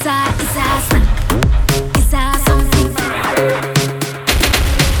 It's a snack. It's a something.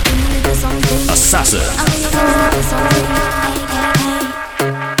 Assassin.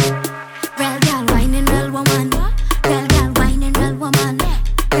 Real girl, whining real woman. Real girl, whining real woman.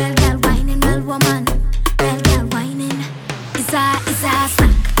 Real girl, whining real woman. Real girl, whining. It's a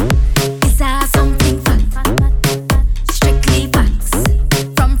snack. It's a something fun. Strictly facts.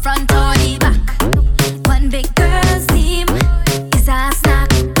 From front or the back. One big girl's team. It's a snack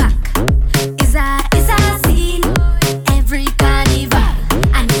pack. It's a scene. Every carnival.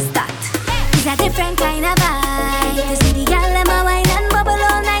 And it's that. It's a different kind of vibe. You see the girl them a wine and bubble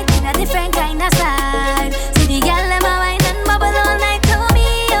all night in a different kind of style. See the girl them a wine and bubble all night to me,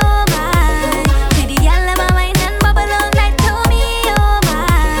 oh my. See the girl them a wine and bubble all night to me, oh my.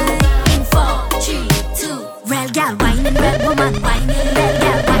 In 4, 3, 2, real girl whining, real woman whining, real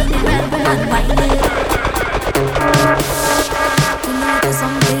girl whining, real woman whining. Give me a little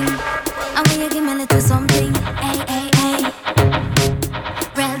something, I want you give me a little something, hey, hey, hey.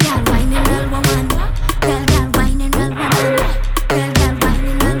 Real girl whining, real woman. Real girl whining, real woman. Real girl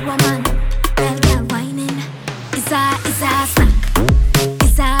whining, real woman. Real girl whining. It's a snack.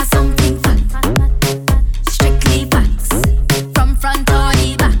 It's a something fun. Strictly facts. From front or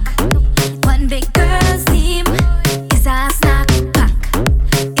the back. One big girl's team. It's a snack pack.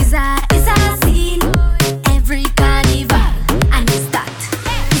 It's a scene. Every carnival. And it's that.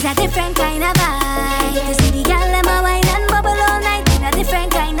 It's a different kind of vibe. You see the girl them a wine and bubble all night in a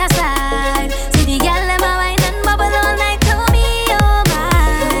different kind of style. See the girl them a wine and bubble all night to me, oh my.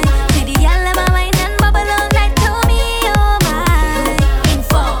 See the girl them a wine and bubble all night to me, oh my. In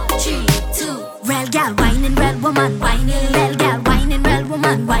 4, 3, 2, real girl whining, real woman whining, real girl whining, real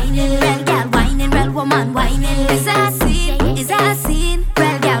woman whining, real girl whining, real woman whining. It's a scene,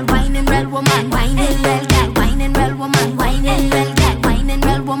 real girl whining, real woman whining, real girl whining, real woman whining, real girl whining,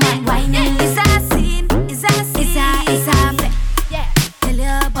 real woman whining. It's a scene, it's a flick. Till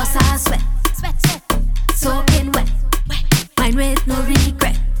your boss a sweat, soaking wet, wine with no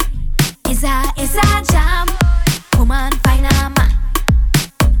regret. It's a jam, woman find a man.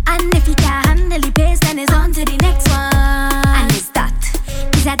 And if he can't handle the pace, then it's on to the next one. And it's that.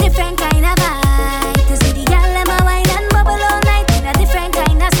 It's a different kind of vibe. To see the girl them a wine and bubble all night in a different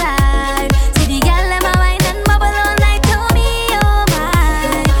kind of style. See the girl them a wine and bubble all night to me, oh my.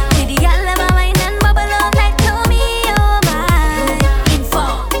 See the girl them a wine and bubble all night to me, oh my. In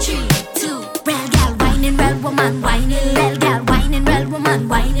 4, 3, 2, real girl whining, real woman whining, real girl whining, real woman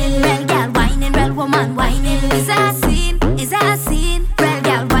whining, real girl whining, real woman whining. It's a scene, real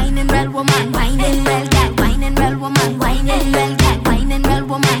girl whining, real woman whining, real girl whining, real woman whining, real girl whining, real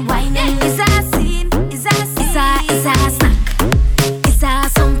woman whining. It's a scene, it's a snack, it's a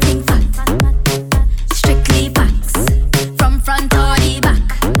something fun. Strictly facts, from front or the back.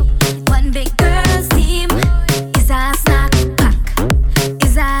 One big girl's team. It's a snack pack.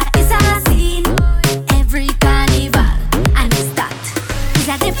 It's a scene. Every carnival, and it's that. It's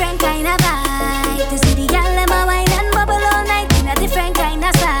a different kind of vibe. To see the girl them a wine and bubble all night in a different kind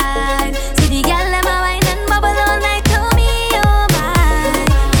of style. See the girl them a wine and bubble all night to me, oh my.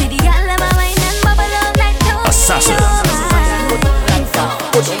 See the girl them a wine and bubble all night to me, Assassin. oh my.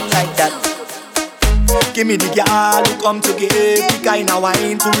 Go down like that. Give me the girl who come to give the kind of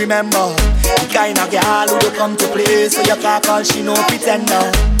wine to remember. The kind of girl who don't come to play, so you can't call she no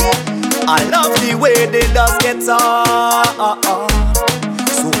pretender. I love the way they just get on.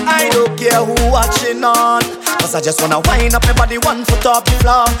 So I don't care who watching on. Cause I just wanna wind up my body 1 foot off the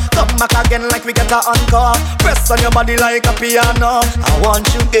floor. Come back again like we get a encore. Press on your body like a piano. I want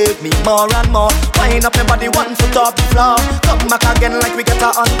you give me more and more. Wind up my body 1 foot off the floor. Come back again like we get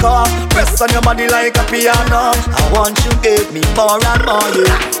a encore. Press on your body like a piano. I want you give me more and more,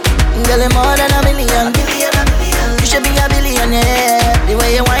 yeah. Girl, you're more than a million. You should be a billionaire. The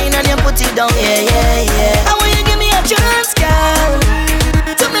way you whine and you put it down, yeah, yeah, yeah. I want you give me a chance, girl,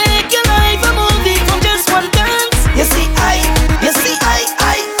 to make your life a movie from just one dance. You see, I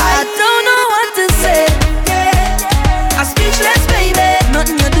don't know what to say. Yeah. I'm speechless, baby.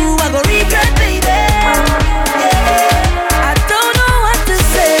 Nothing you do, I go regret, baby. Yeah. I don't know what to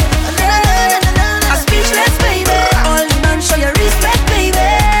say. I'm speechless, baby. All the man show you respect, baby.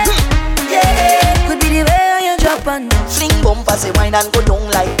 Yeah. Could be the way you drop on. Fling bumper, say wine and go down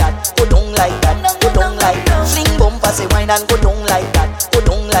like that. Go down like that. Go down like that. Fling bumper, say wine and go down like that. Go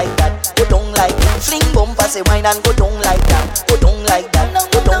down like that, go down like that. Fling bumper, say wine and go down like that, go down like that,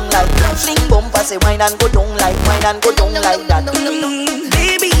 go down like that. Fling bumper, say wine and go down like, wine and go down like that.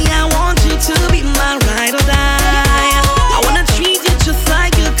 Baby, I want you to be my ride or die. I wanna treat you just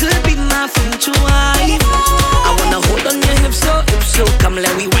like you could be my future wife. I wanna hold on your hips so come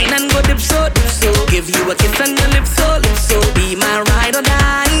let me wine and go dip so. Give you a kiss on your lips so be my ride or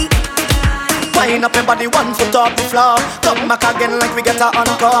die. Wind up your body, one foot off the floor. Come back again like we get a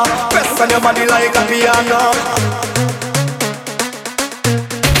encore. Press on your body like a piano.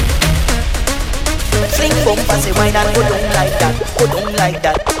 Fling bumper, say wine and go down like that, go down like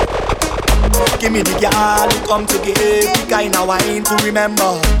that. Give me the girl who come to give the kind of wine to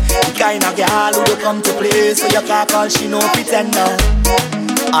remember. The kind of girl who don't come to play, so you can't call she no pretender.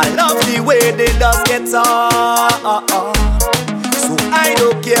 I love the way they just get on, so I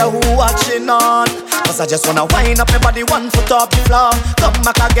don't care who watching on. Cause I just wanna wind up your body, one foot off the floor. Come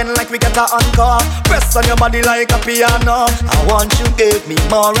back again like we get a encore. Press on your body like a piano. I want you give me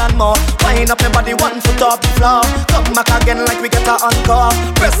more and more. Wind up your body, one foot off the floor. Come back again like we get a encore.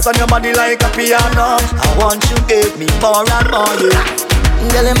 Press on your body like a piano. I want you give me more and more, yeah.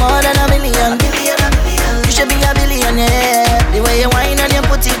 Girl, you're more than a million. You should be a billionaire. The way you whine and you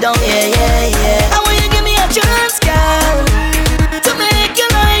put it down, yeah. I want you to give me a chance, girl, to make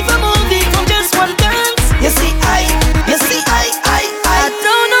your life a movie from just one dance. You see, I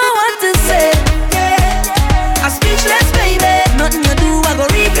don't know what to say. Yeah, I'm speechless, baby. Nothing you do, I go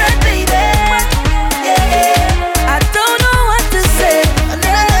regret, baby. Yeah, I don't know what to say.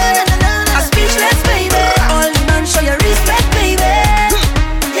 I'm speechless, baby. All the man show you respect, baby.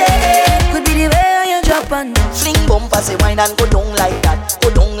 Yeah, could be the way you drop on. Fling bumper, say wine and go down like that, go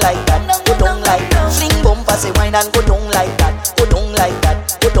down like that, go down like that. Fling bumper, say wine and go down like that, go down like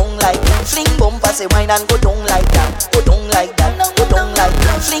that, go down like that. Fling bumper, say wine and go down like that, go down like that, go down like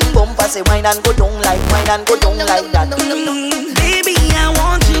that. Fling bumper, say wine and go down like, wine and go down like that. Baby, I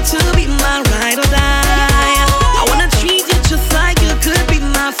want you to be my ride or die. I wanna treat you just like you could be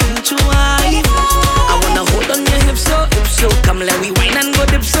my future wife. I wanna hold on your hips so come let me wine and go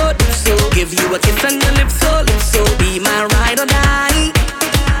dip so. Give you a kiss on your lips so be my ride or die.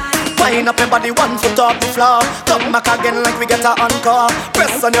 Wind up your body, one foot off the floor. Come back again like we get a encore.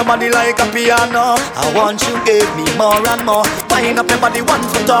 Press on your body like a piano. I want you give me more and more. Wind up your body, one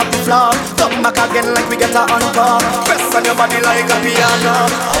foot off the floor. Come back again like we get a encore. Press on your body like a piano.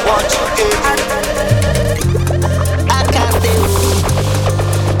 I want you give me. I can't stay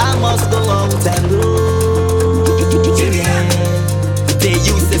home, I must go out and roam. They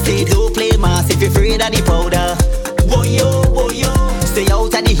used to say don't play mass if you're afraid of the powder. Woyo, stay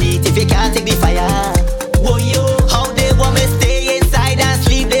out of the heat if you can't take the fire. Woyo, how they want me stay inside and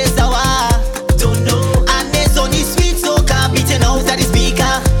sleep this hour. Don't know, and it's only sweet so can't beating out of the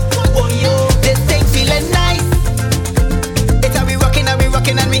speaker. Woyo, this thing feeling nice. It's how we rocking and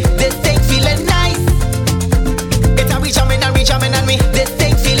me. This thing feeling nice. It's how we jamming and me. This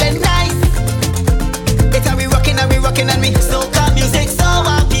thing feeling nice. It's how we rocking and me. Soca music so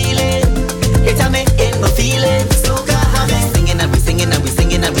appealing. It's how me in my feelings. Soca having singing and we singing and we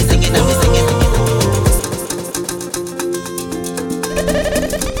singing and we singing and we singing.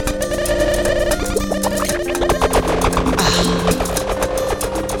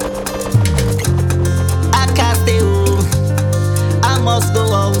 I can't stay home, I must go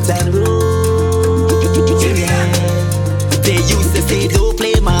out and roam. They used to say don't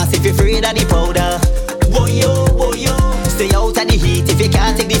play mass if you're afraid of the powder. Woyo, stay out of the heat if you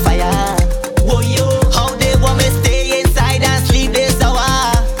can't take the fire. Woyo, how they want me stay inside and sleep this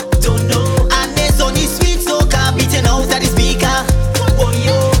hour. Don't know, and it's only sweet so can't beating out of the speaker.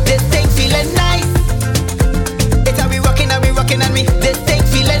 Woyo, this thing feeling nice. It's how we rocking and me. This thing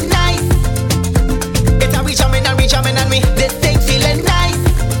feeling nice. It's how we jamming and me. This thing feeling nice.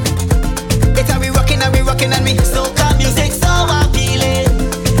 It's how we rocking and me. Soca music so appealing.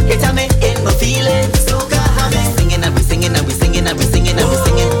 It's how me in my feelings. Soca having singing and we singing and we singing and we singing and we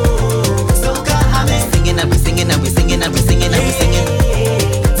singing. Soca having singing and we singing and we singing and we singing and we singing.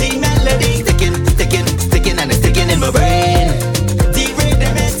 The melody sticking and it's sticking in my brain. The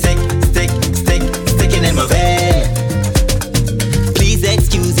rhythm is sticking in my vein. Please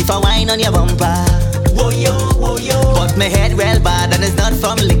excuse if I whine on your bumper. Woyo, but my head well bad and it's not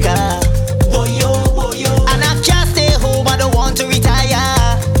from liquor. Woyo, and I can't stay home, I don't want to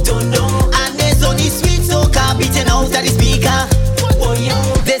retire. Don't know, and it's only sweet so can't beating out of the speaker. Woyo,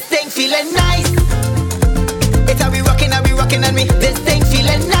 this thing feeling nice. It's how we rocking and me. This thing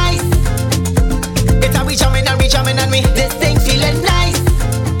feeling nice. It's how we jamming and me. This thing feeling nice.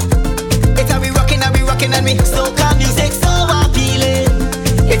 It's how we rocking and me. Soca music so appealing.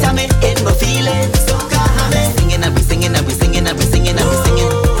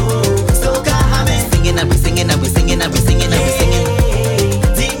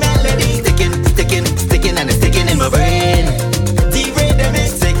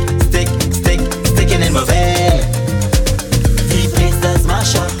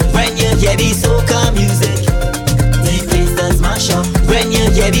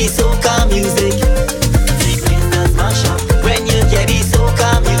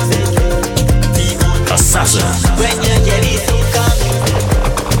 Assassin.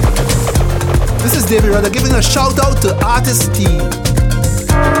 This is David Rudder giving a shout out to Artist Team.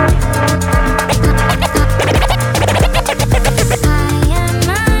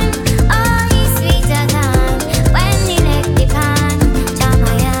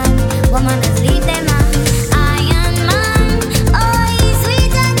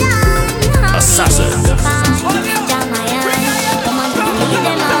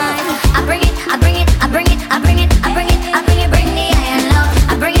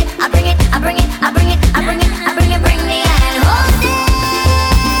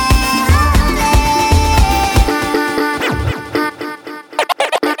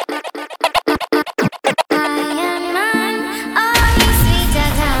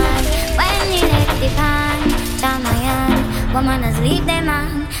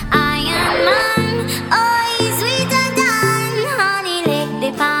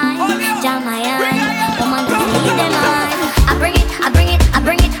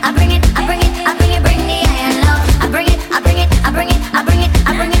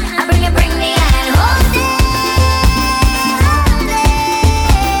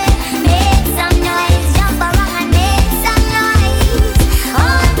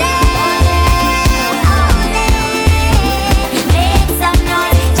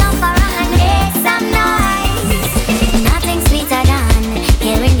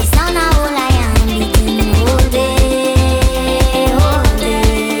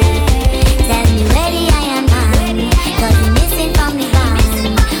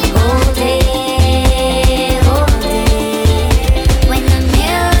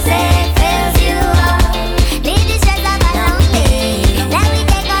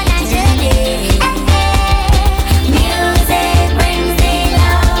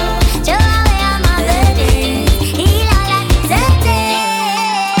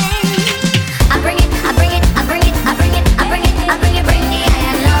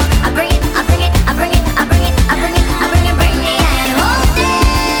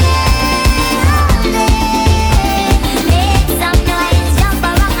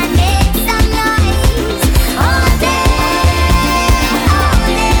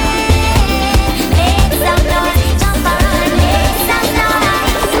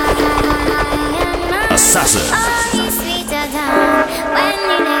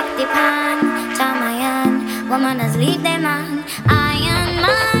 Woman has leave